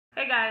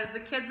guys,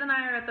 the kids and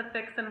I are at the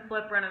Fix and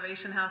Flip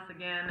renovation house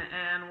again,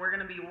 and we're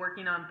going to be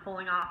working on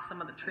pulling off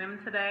some of the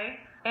trim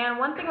today. And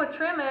one thing with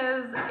trim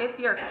is, if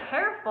you're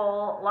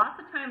careful,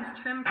 lots of times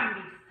trim can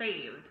be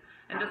saved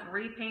and just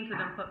repainted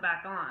and put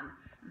back on.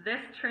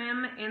 This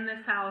trim in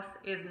this house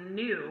is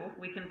new.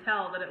 We can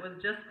tell that it was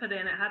just put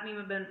in. It hadn't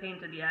even been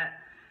painted yet.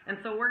 And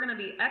so we're going to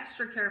be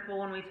extra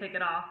careful when we take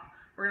it off.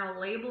 We're going to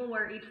label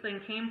where each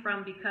thing came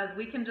from, because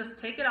we can just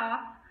take it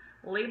off,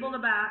 label the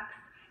backs,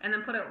 and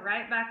then put it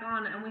right back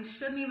on, and we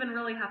shouldn't even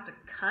really have to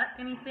cut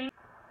anything.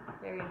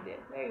 There you did.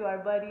 There you are,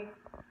 buddy.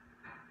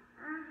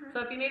 So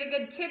if you need a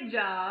good kid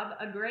job,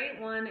 a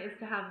great one is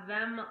to have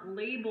them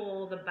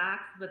label the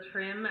backs of the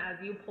trim as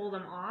you pull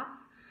them off.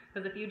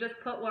 Because if you just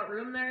put what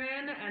room they're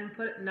in and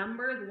put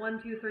numbers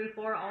 1, 2, 3,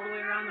 4 all the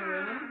way around the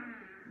room,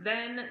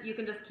 then you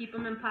can just keep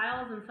them in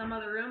piles in some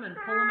other room and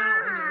pull them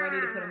out when you're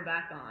ready to put them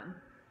back on.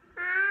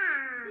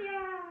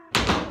 Yeah.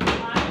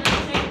 I'm going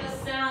to take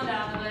the sound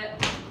out of it.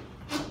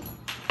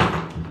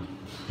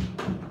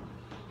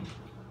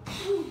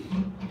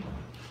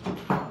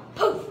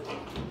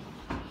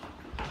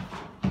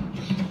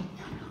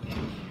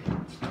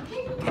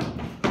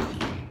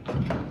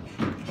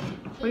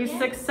 We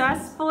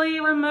successfully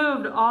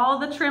removed all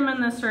the trim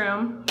in this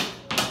room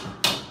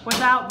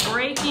without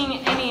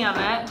breaking any of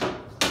it,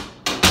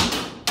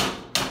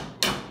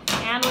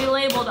 and we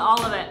labeled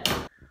all of it.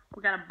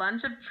 We got a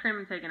bunch of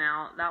trim taken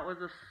out. That was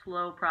a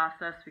slow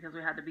process because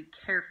we had to be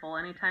careful.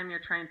 Anytime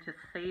you're trying to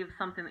save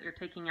something that you're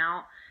taking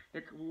out,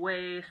 it's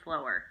way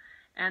slower.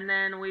 And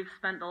then we've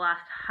spent the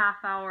last half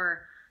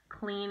hour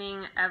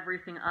cleaning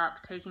everything up,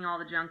 taking all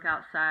the junk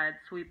outside,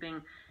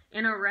 sweeping.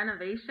 In a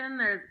renovation,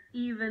 there's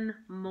even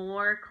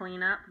more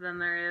cleanup than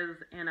there is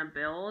in a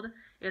build.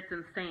 It's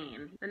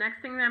insane. The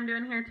next thing that I'm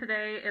doing here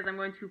today is I'm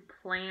going to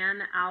plan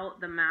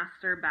out the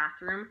master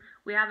bathroom.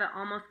 We have it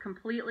almost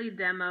completely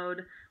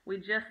demoed. We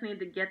just need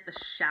to get the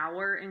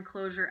shower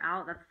enclosure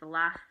out. That's the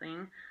last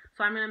thing.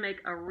 So I'm going to make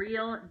a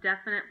real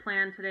definite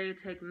plan today,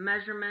 take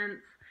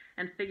measurements,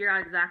 and figure out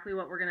exactly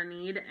what we're going to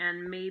need.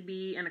 And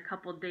maybe in a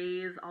couple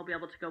days, I'll be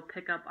able to go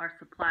pick up our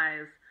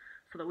supplies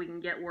so that we can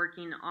get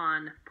working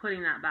on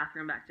putting that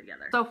bathroom back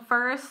together. So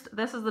first,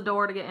 this is the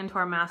door to get into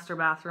our master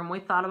bathroom.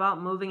 We thought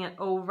about moving it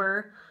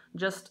over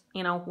just,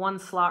 one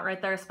slot right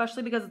there,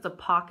 especially because it's a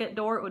pocket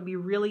door. It would be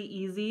really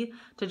easy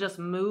to just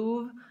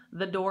move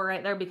the door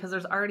right there because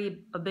there's already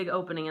a big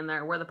opening in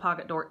there where the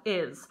pocket door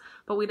is.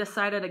 But we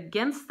decided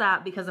against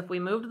that because if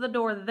we moved the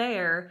door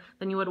there,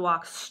 then you would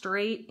walk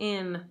straight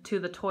in to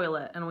the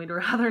toilet, and we'd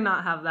rather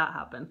not have that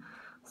happen.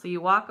 So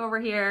you walk over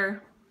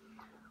here.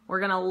 We're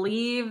gonna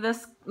leave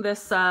this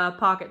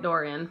pocket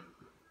door in.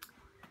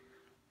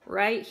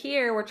 Right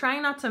here, we're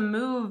trying not to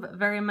move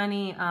very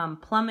many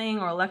plumbing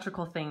or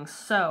electrical things.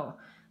 So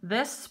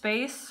this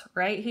space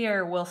right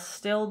here will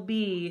still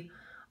be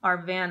our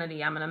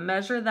vanity. I'm gonna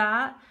measure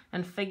that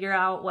and figure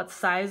out what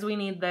size we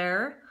need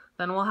there.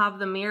 Then we'll have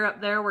the mirror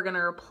up there. We're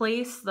gonna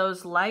replace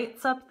those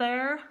lights up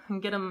there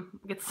and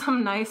get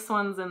some nice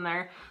ones in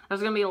there.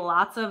 There's gonna be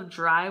lots of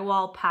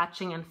drywall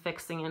patching and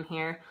fixing in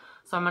here.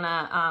 So I'm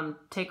gonna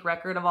take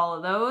record of all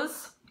of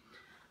those.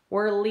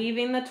 We're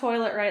leaving the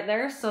toilet right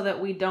there so that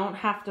we don't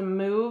have to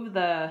move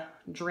the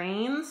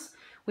drains.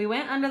 We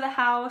went under the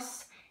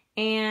house,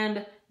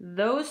 and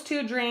those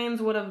two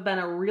drains would have been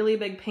a really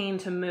big pain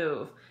to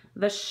move.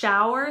 The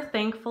shower,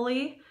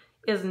 thankfully,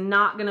 is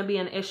not gonna be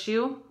an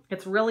issue.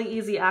 It's really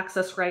easy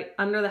access right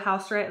under the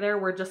house right there.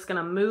 We're just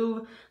gonna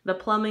move the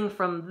plumbing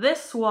from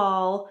this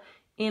wall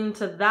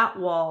into that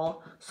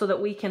wall so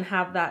that we can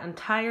have that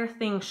entire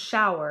thing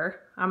shower.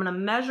 I'm gonna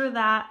measure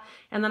that,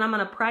 and then I'm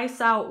gonna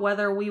price out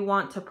whether we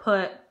want to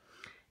put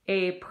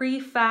a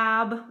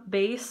prefab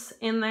base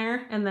in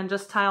there and then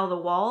just tile the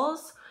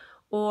walls,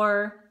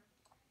 or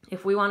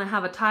if we wanna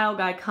have a tile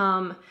guy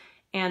come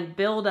and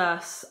build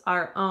us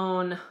our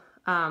own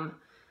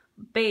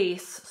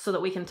base so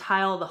that we can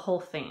tile the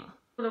whole thing.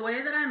 So the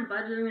way that I'm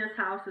budgeting this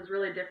house is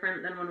really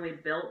different than when we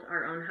built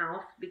our own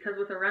house, because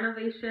with a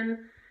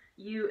renovation,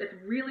 it's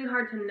really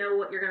hard to know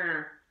what you're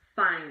gonna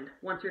find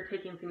once you're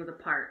taking things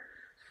apart.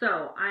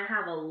 So I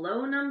have a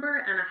low number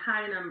and a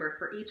high number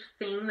for each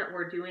thing that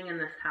we're doing in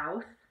this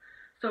house.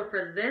 So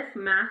for this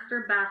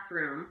master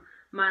bathroom,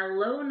 my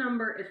low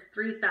number is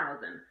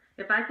 $3,000.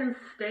 If I can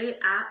stay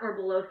at or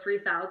below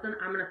 $3,000,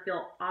 I'm gonna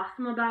feel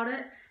awesome about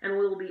it, and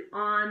we will be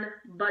on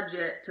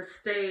budget to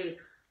stay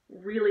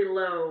really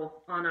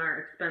low on our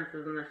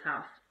expenses in this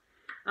house.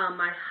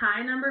 My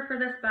high number for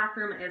this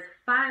bathroom is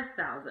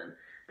 $5,000.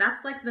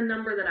 That's like the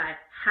number that I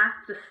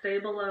have to stay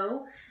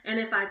below. And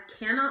if I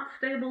cannot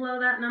stay below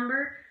that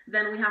number,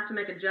 then we have to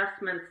make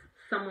adjustments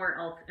somewhere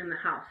else in the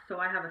house. So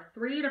I have a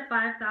 $3,000 to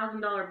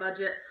 $5,000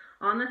 budget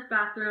on this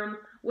bathroom,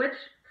 which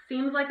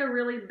seems like a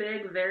really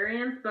big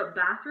variance, but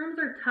bathrooms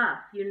are tough.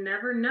 You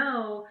never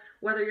know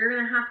whether you're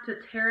gonna have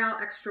to tear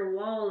out extra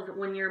walls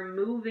when you're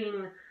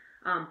moving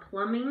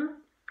plumbing.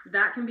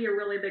 That can be a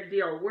really big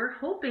deal. We're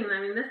hoping,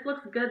 this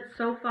looks good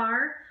so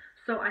far.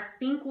 So I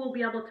think we'll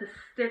be able to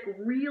stick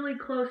really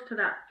close to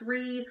that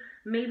 $3,000,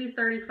 maybe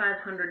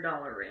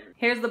 $3,500 range.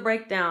 Here's the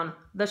breakdown.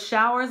 The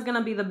shower is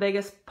gonna be the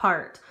biggest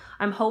part.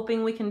 I'm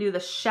hoping we can do the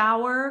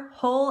shower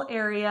whole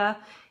area,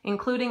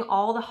 including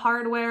all the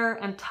hardware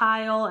and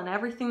tile and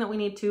everything that we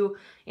need to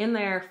in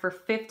there for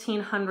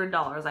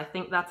 $1,500. I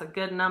think that's a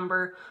good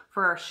number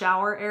for our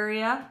shower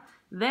area.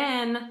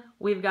 Then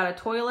we've got a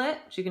toilet,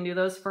 which you can do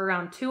those for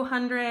around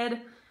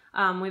 $200.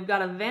 We've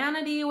got a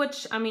vanity,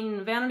 which, I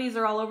mean, vanities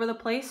are all over the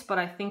place, but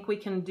I think we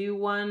can do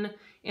one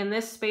in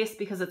this space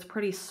because it's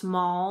pretty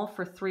small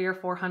for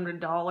 $300 or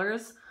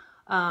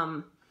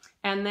 $400.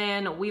 And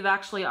then we've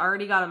actually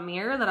already got a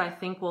mirror that I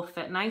think will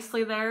fit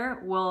nicely there.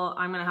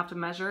 I'm gonna have to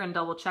measure and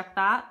double check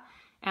that.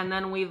 And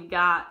then we've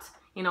got,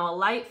 you know, a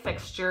light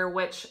fixture,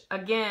 which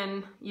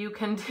again, you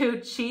can do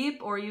cheap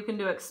or you can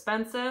do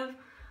expensive.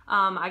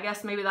 I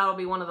guess maybe that'll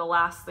be one of the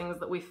last things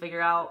that we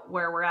figure out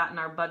where we're at in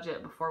our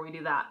budget before we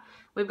do that.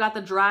 We've got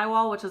the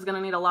drywall, which is gonna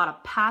need a lot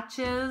of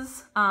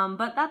patches,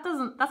 but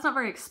that's not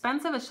very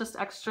expensive. It's just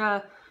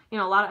extra, you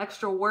know, a lot of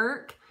extra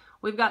work.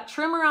 We've got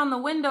trim around the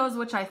windows,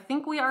 which I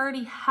think we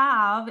already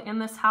have in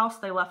this house.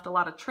 They left a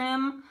lot of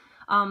trim.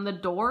 The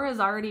door is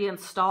already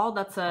installed.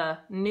 That's a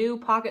new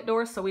pocket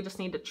door, so we just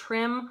need to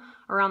trim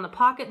around the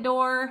pocket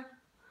door.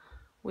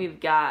 We've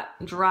got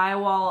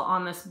drywall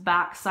on this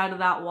back side of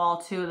that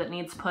wall too that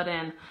needs put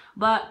in.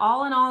 But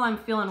all in all, I'm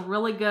feeling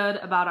really good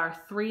about our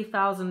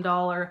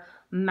 $3,000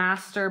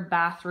 master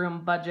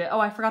bathroom budget. Oh,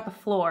 I forgot the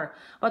floor.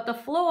 But the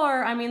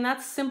floor, I mean,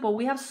 that's simple.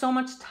 We have so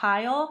much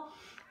tile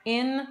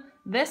in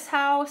this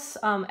house,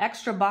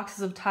 extra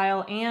boxes of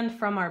tile and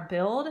from our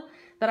build,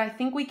 that I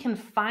think we can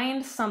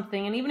find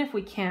something, and even if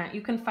we can't,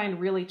 you can find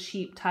really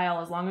cheap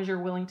tile as long as you're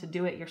willing to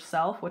do it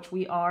yourself, which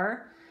we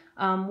are.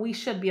 We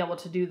should be able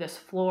to do this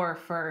floor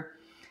for,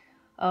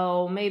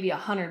 maybe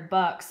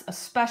 $100,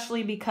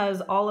 especially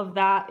because all of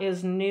that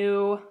is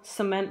new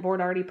cement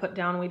board already put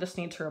down. We just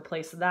need to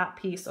replace that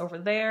piece over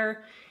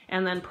there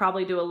and then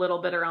probably do a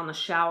little bit around the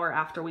shower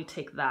after we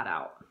take that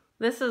out.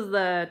 This is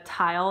the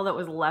tile that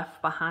was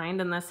left behind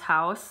in this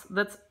house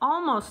that's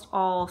almost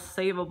all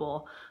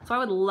savable. So I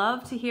would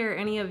love to hear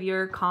any of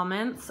your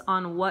comments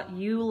on what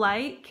you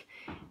like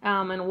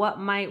and what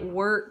might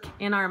work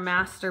in our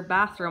master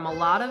bathroom. A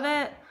lot of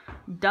it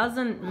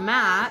doesn't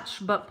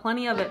match, but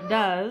plenty of it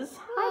does.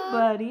 Hi,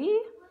 buddy.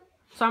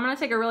 So I'm gonna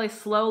take a really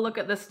slow look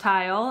at this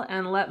tile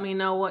and let me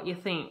know what you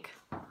think.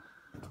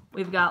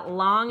 We've got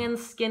long and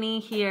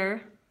skinny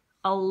here,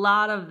 a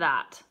lot of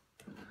that.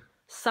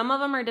 Some of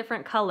them are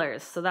different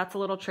colors, so that's a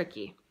little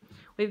tricky.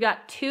 We've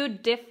got two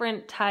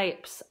different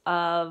types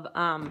of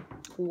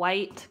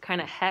white kind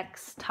of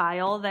hex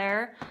tile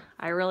there.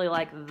 I really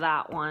like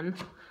that one.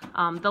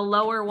 The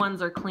lower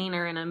ones are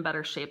cleaner and in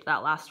better shape.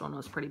 That last one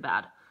was pretty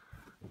bad.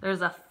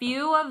 There's a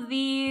few of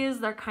these.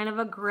 They're kind of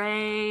a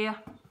gray.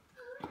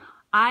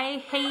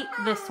 I hate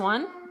this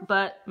one,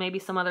 but maybe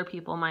some other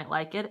people might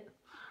like it.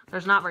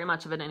 There's not very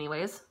much of it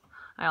anyways.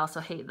 I also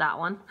hate that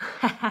one.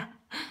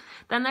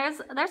 Then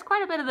there's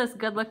quite a bit of this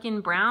good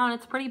looking brown.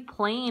 It's pretty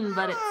plain,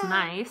 but it's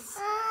nice.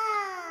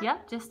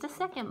 Yep, just a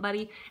second,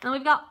 buddy. And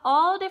we've got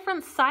all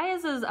different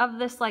sizes of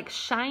this like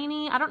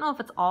shiny, I don't know if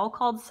it's all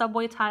called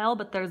subway tile,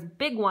 but there's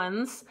big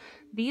ones.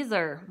 These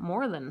are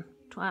more than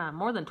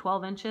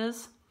 12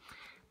 inches.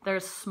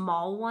 There's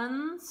small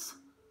ones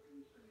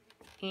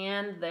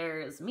and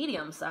there's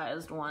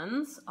medium-sized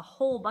ones, a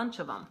whole bunch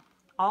of them.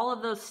 All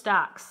of those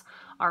stacks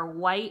are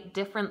white,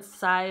 different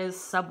size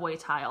subway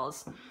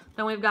tiles.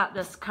 Then we've got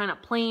this kind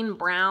of plain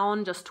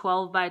brown, just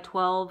 12 by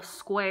 12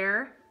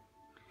 square.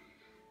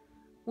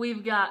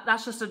 We've got,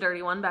 that's just a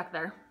dirty one back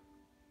there.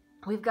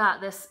 We've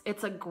got this,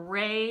 it's a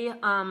gray,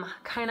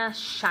 kind of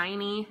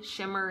shiny,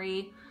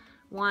 shimmery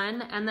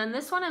one. And then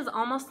this one is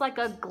almost like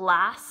a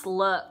glass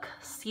look,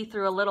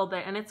 see-through a little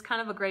bit. And it's kind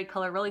of a gray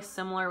color, really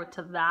similar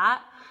to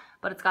that,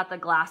 but it's got the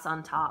glass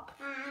on top.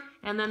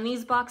 And then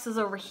these boxes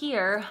over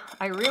here,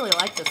 I really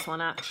like this one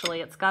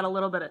actually. It's got a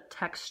little bit of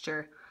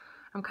texture.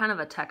 I'm kind of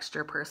a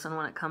texture person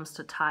when it comes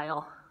to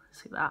tile.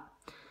 See that?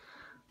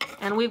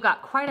 And we've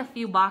got quite a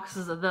few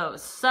boxes of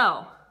those.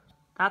 So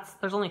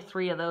there's only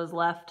 3 of those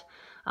left.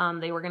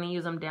 They were gonna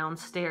use them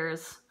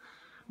downstairs.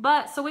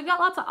 But so we've got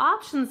lots of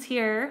options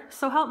here.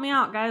 So help me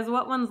out, guys.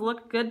 What ones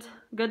look good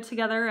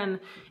together? And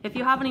if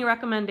you have any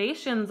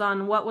recommendations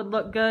on what would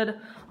look good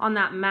on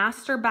that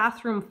master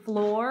bathroom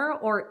floor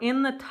or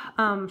in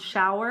the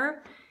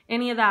shower,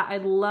 any of that,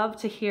 I'd love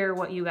to hear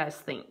what you guys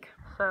think.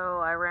 So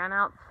I ran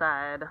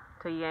outside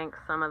to yank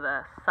some of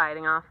the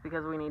siding off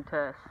because we need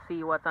to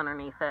see what's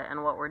underneath it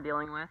and what we're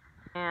dealing with.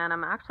 And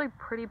I'm actually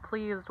pretty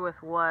pleased with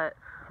what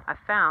I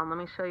found. Let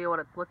me show you what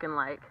it's looking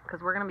like,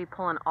 because we're going to be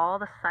pulling all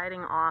the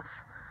siding off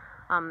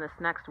this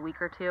next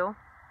week or two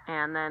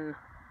and then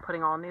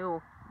putting all new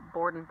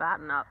board and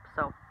batten up.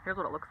 So here's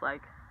what it looks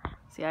like.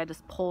 See, I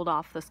just pulled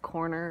off this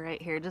corner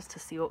right here just to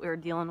see what we were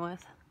dealing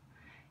with.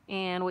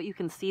 And what you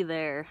can see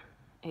there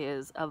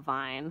is a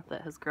vine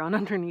that has grown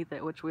underneath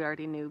it, which we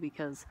already knew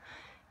because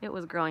it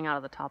was growing out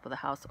of the top of the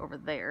house over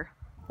there.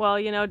 Well,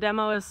 you know,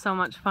 demo is so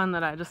much fun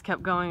that I just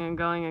kept going and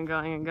going and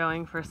going and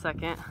going for a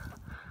second.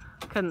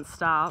 Couldn't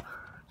stop,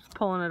 just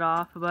pulling it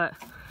off. But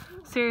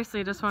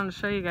seriously, just wanted to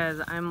show you guys,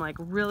 I'm like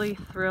really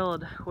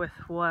thrilled with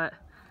what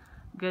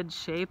good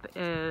shape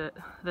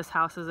this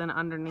house is in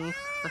underneath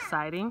the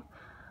siding.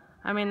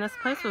 I mean, this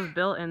place was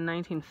built in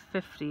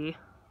 1950,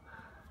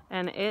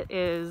 and it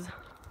is,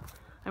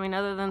 I mean,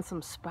 other than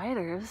some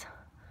spiders,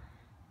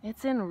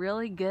 it's in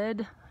really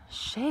good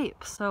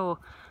shape. So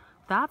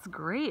that's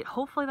great.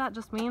 Hopefully that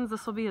just means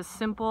this will be as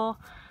simple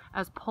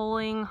as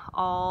pulling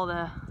all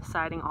the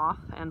siding off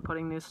and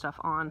putting new stuff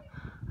on.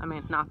 I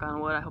mean, knock on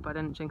wood, I hope I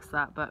didn't jinx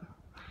that, but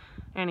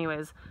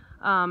anyways,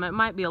 it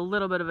might be a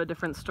little bit of a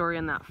different story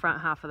in that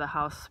front half of the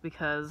house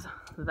because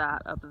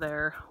that up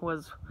there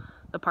was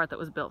the part that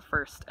was built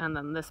first, and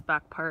then this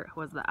back part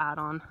was the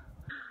add-on.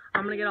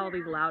 I'm gonna get all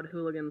these loud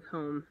hooligans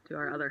home to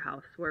our other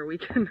house where we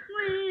can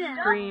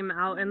scream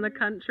out in the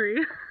country.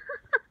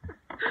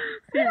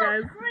 See you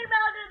guys.